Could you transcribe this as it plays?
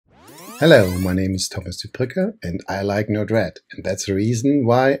Hello, my name is Thomas Brücke and I like Node-RED, and that's the reason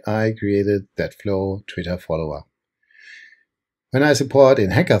why I created that Flow Twitter follower. When I support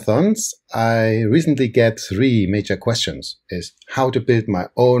in hackathons, I recently get 3 major questions: is how to build my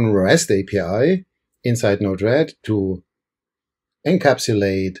own REST API inside Node-RED to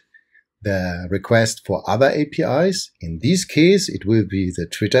encapsulate the request for other APIs. In this case, it will be the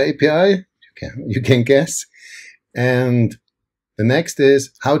Twitter API, you can guess. And the next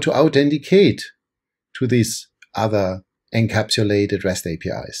is how to authenticate to these other encapsulated REST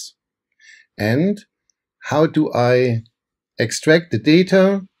APIs. And how do I extract the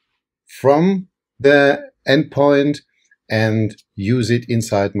data from the endpoint and use it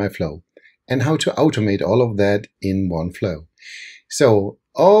inside my flow. And how to automate all of that in one flow. So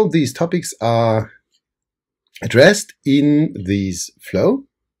all these topics are addressed in this flow.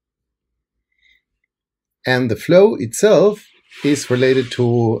 And the flow itself is related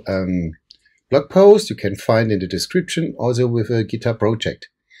to blog post you can find in the description, also with a GitHub project.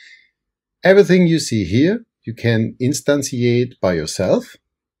 Everything you see here, you can instantiate by yourself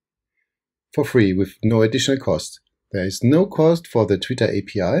for free with no additional cost. There is no cost for the Twitter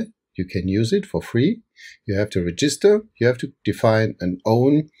API. You can use it for free. You have to register. You have to define an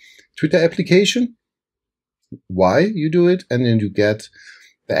own Twitter application, why you do it, and then you get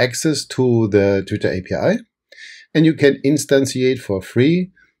the access to the Twitter API. And you can instantiate for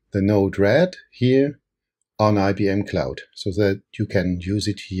free the Node-RED here on IBM Cloud, so that you can use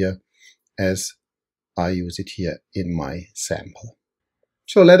it here as I use it here in my sample.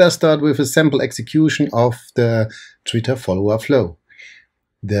 So let us start with a sample execution of the Twitter follower flow.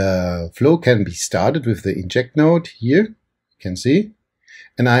 The flow can be started with the inject node here, you can see.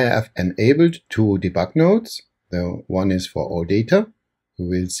 And I have enabled 2 debug nodes. The one is for all data. We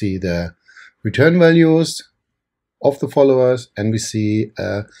will see the return values of the followers, and we see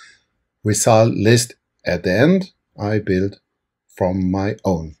a result list at the end I built from my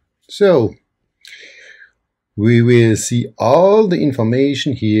own. So we will see all the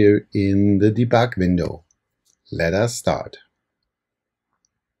information here in the debug window. Let us start.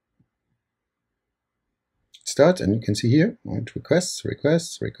 It starts, and you can see here requests,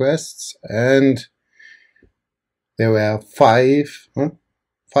 and there were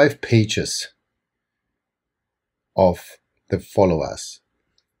 5 pages of the followers.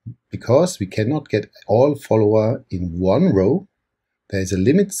 Because we cannot get all follower in one row, there is a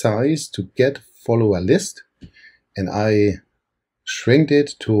limit size to get follower list, and I shrinked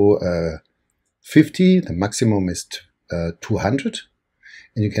it to 50. The maximum is 200,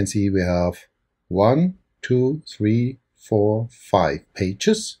 and you can see we have 1, 2, 3, 4, 5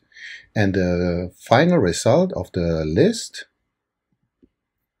 pages, and the final result of the list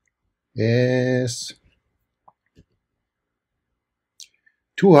is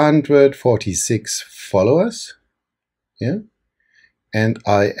 246 followers, yeah, and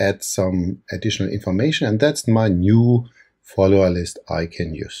I add some additional information, and that's my new follower list I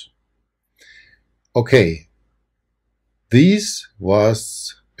can use. Okay, this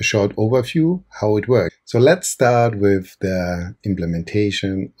was a short overview how it works. So let's start with the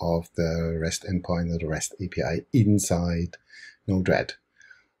implementation of the REST endpoint or the REST API inside Node-RED.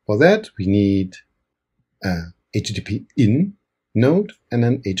 For that, we need a HTTP in node and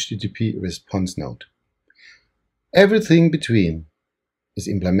an HTTP response node. Everything between is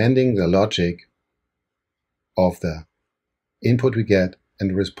implementing the logic of the input we get and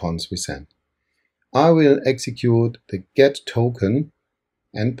the response we send. I will execute the get token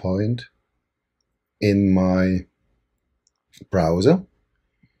endpoint in my browser.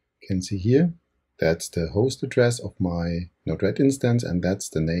 You can see here, that's the host address of my Node-RED instance, and that's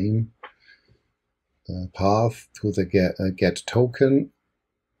the name, the path to the get token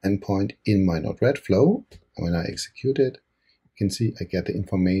endpoint in my Node-RED flow. And when I execute it, you can see I get the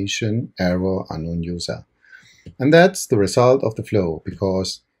information error unknown user. And that's the result of the flow,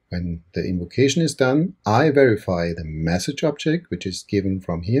 because when the invocation is done, I verify the message object, which is given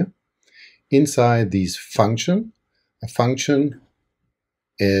from here, inside this function. A function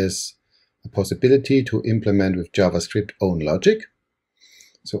is a possibility to implement with JavaScript own logic.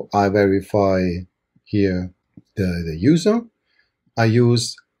 So I verify here the user. I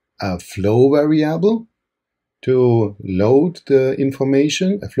use a flow variable to load the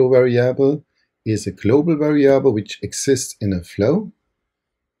information. A flow variable is a global variable which exists in a flow.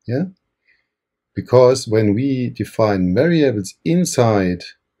 Yeah, because when we define variables inside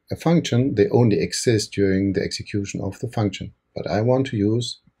a function, they only exist during the execution of the function. But I want to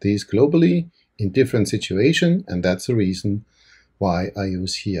use these globally in different situations, and that's the reason why I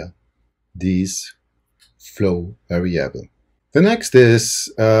use here these flow variable. The next is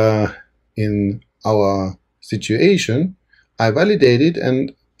in our situation, I validate it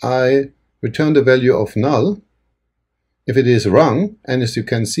and I return the value of null if it is wrong, and as you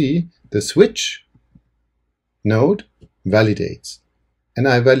can see, the switch node validates. And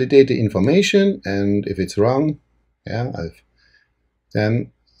I validate the information, and if it's wrong,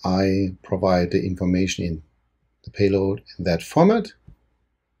 then I provide the information in the payload in that format.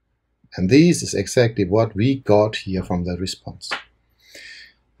 And this is exactly what we got here from the response.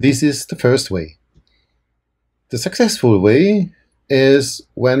 This is the first way. The successful way is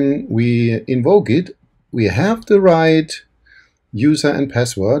when we invoke it, we have the right user and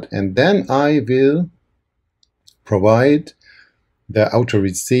password, and then I will provide the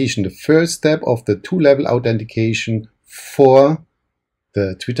authorization, the first step of the two-level authentication for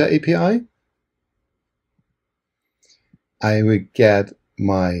the Twitter API. I will get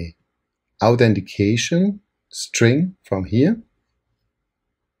my authentication string from here,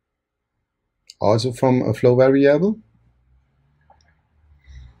 also from a flow variable,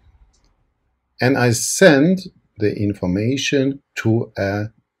 and I send the information to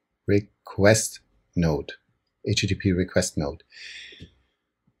a request node, HTTP request node.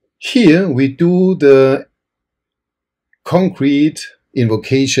 Here we do the concrete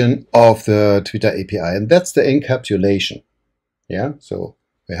invocation of the Twitter API, and that's the encapsulation. Yeah, so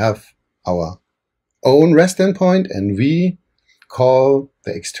we have our own REST endpoint, and we call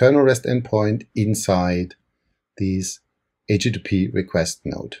the external REST endpoint inside this HTTP request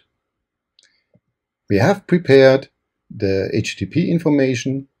node. We have prepared the HTTP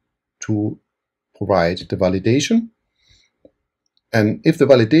information to provide the validation. And if the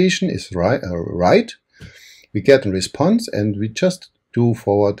validation is right, we get a response, and we just do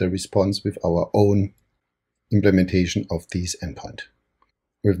forward the response with our own implementation of this endpoint.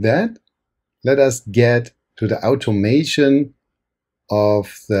 With that, let us get to the automation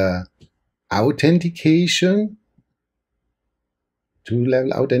of the authentication,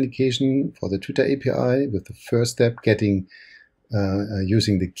 two-level authentication for the Twitter API, with the first step getting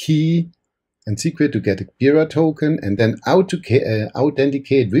using the key and secret to get a bearer token, and then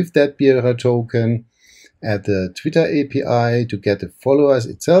authenticate with that bearer token at the Twitter API to get the followers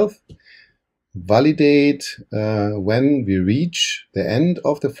itself, validate when we reach the end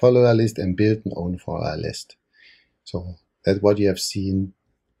of the follower list, and build an own follower list. So that's what you have seen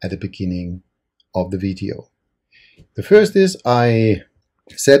at the beginning of the video. The first is I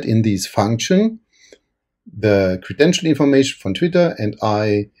set in this function the credential information from Twitter, and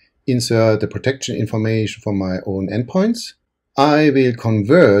I insert the protection information from my own endpoints. I will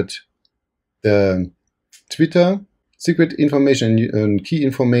convert the Twitter secret information and key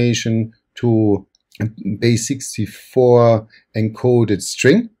information to a base 64 encoded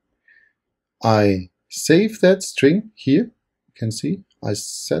string. I save that string here. You can see I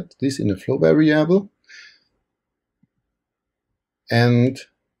set this in a flow variable. And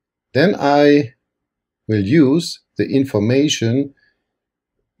then I will use the information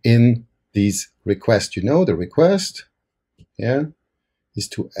in these requests. You know, the request, is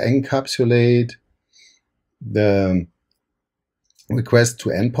to encapsulate the request to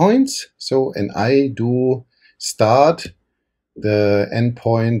endpoints. So, and I do start the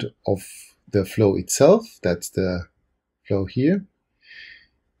endpoint of the flow itself. That's the flow here.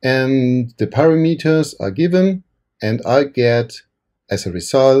 And the parameters are given, and I get, as a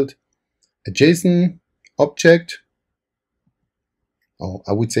result, a JSON object. Oh,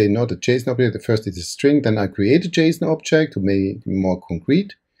 I would say not a JSON object. The first is a string, then I create a JSON object to make it more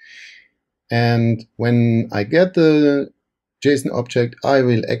concrete. And when I get the JSON object, I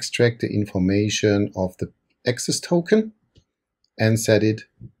will extract the information of the access token and set it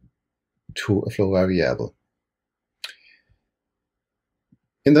to a flow variable.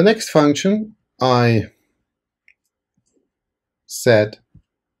 In the next function, I set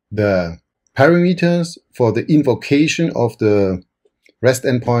the parameters for the invocation of the REST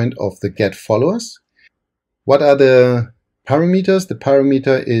endpoint of the get followers. What are the parameters? The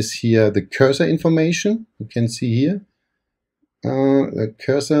parameter is here the cursor information. You can see here the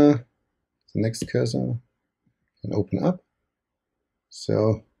cursor, the next cursor can open up.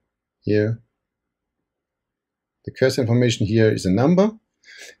 So here, the cursor information here is a number.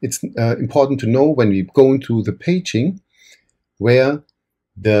 It's important to know when we go into the paging where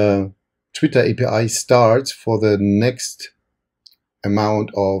the Twitter API starts for the next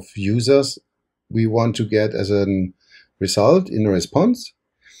amount of users we want to get as a result in a response.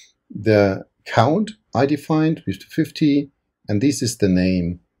 The count I defined with 50, and this is the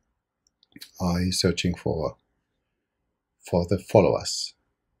name I'm searching for the followers.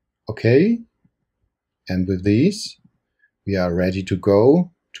 Okay, and with these we are ready to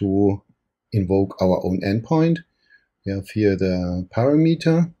go to invoke our own endpoint. We have here the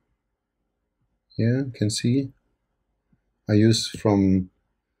parameter. Here you can see I use from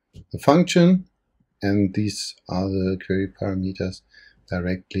the function, and these are the query parameters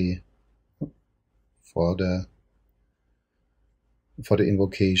directly for the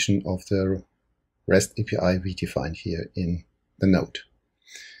invocation of the REST API we defined here in the node.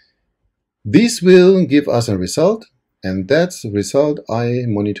 This will give us a result, and that's the result I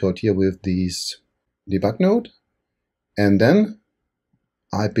monitored here with this debug node. And then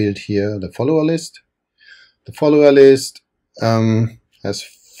I built here the follower list. The follower list has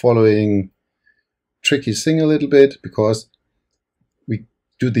following tricky thing a little bit, because we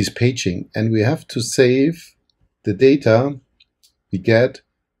do this paging and we have to save the data we get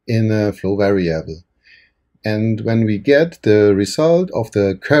in a flow variable. And when we get the result of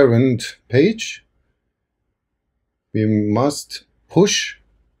the current page, we must push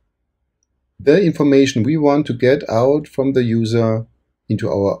the information we want to get out from the user into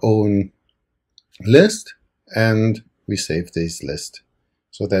our own list, and we save this list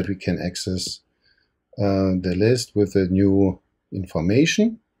so that we can access the list with the new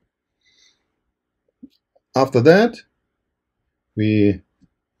information. After that, we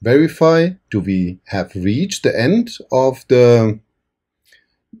verify, do we have reached the end of the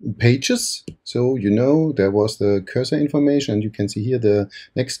pages? So you know there was the cursor information, and you can see here the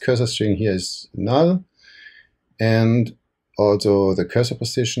next cursor string here is null, and also the cursor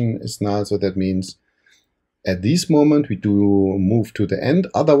position is null. So that means at this moment we do move to the end,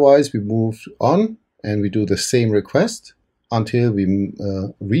 otherwise we move on and we do the same request until we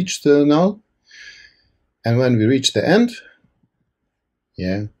reach the null. And when we reach the end,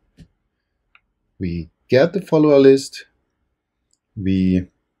 yeah, we get the follower list, we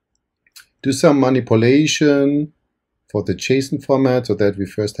do some manipulation for the JSON format so that we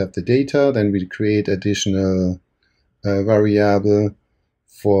first have the data, then we create additional variable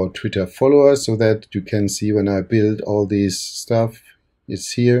for Twitter followers so that you can see when I build all this stuff,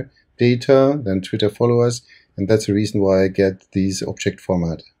 it's here, data, then Twitter followers, and that's the reason why I get these object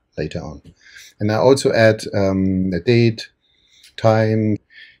format later on. And I also add the date, time.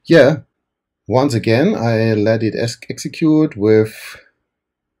 Yeah, once again, I let it execute with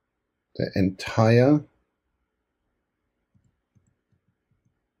the entire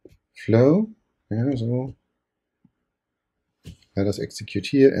flow. Yeah, so let us execute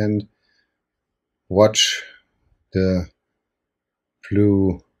here and watch the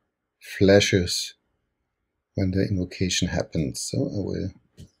blue flashes when the invocation happens. So I will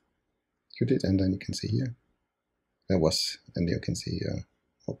execute it, and then you can see here there was, and you can see here.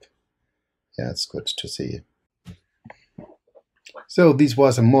 Yeah, it's good to see. So this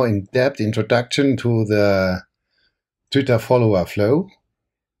was a more in-depth introduction to the Twitter follower flow.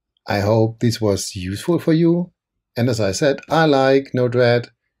 I hope this was useful for you. And as I said, I like Node-RED.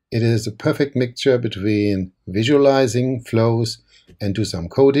 It is a perfect mixture between visualizing flows and do some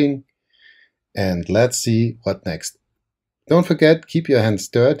coding. And let's see what next. Don't forget, keep your hands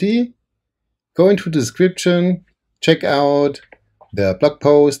dirty. Go into the description, check out the blog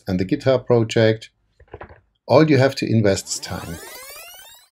post and the GitHub project. All you have to invest is time.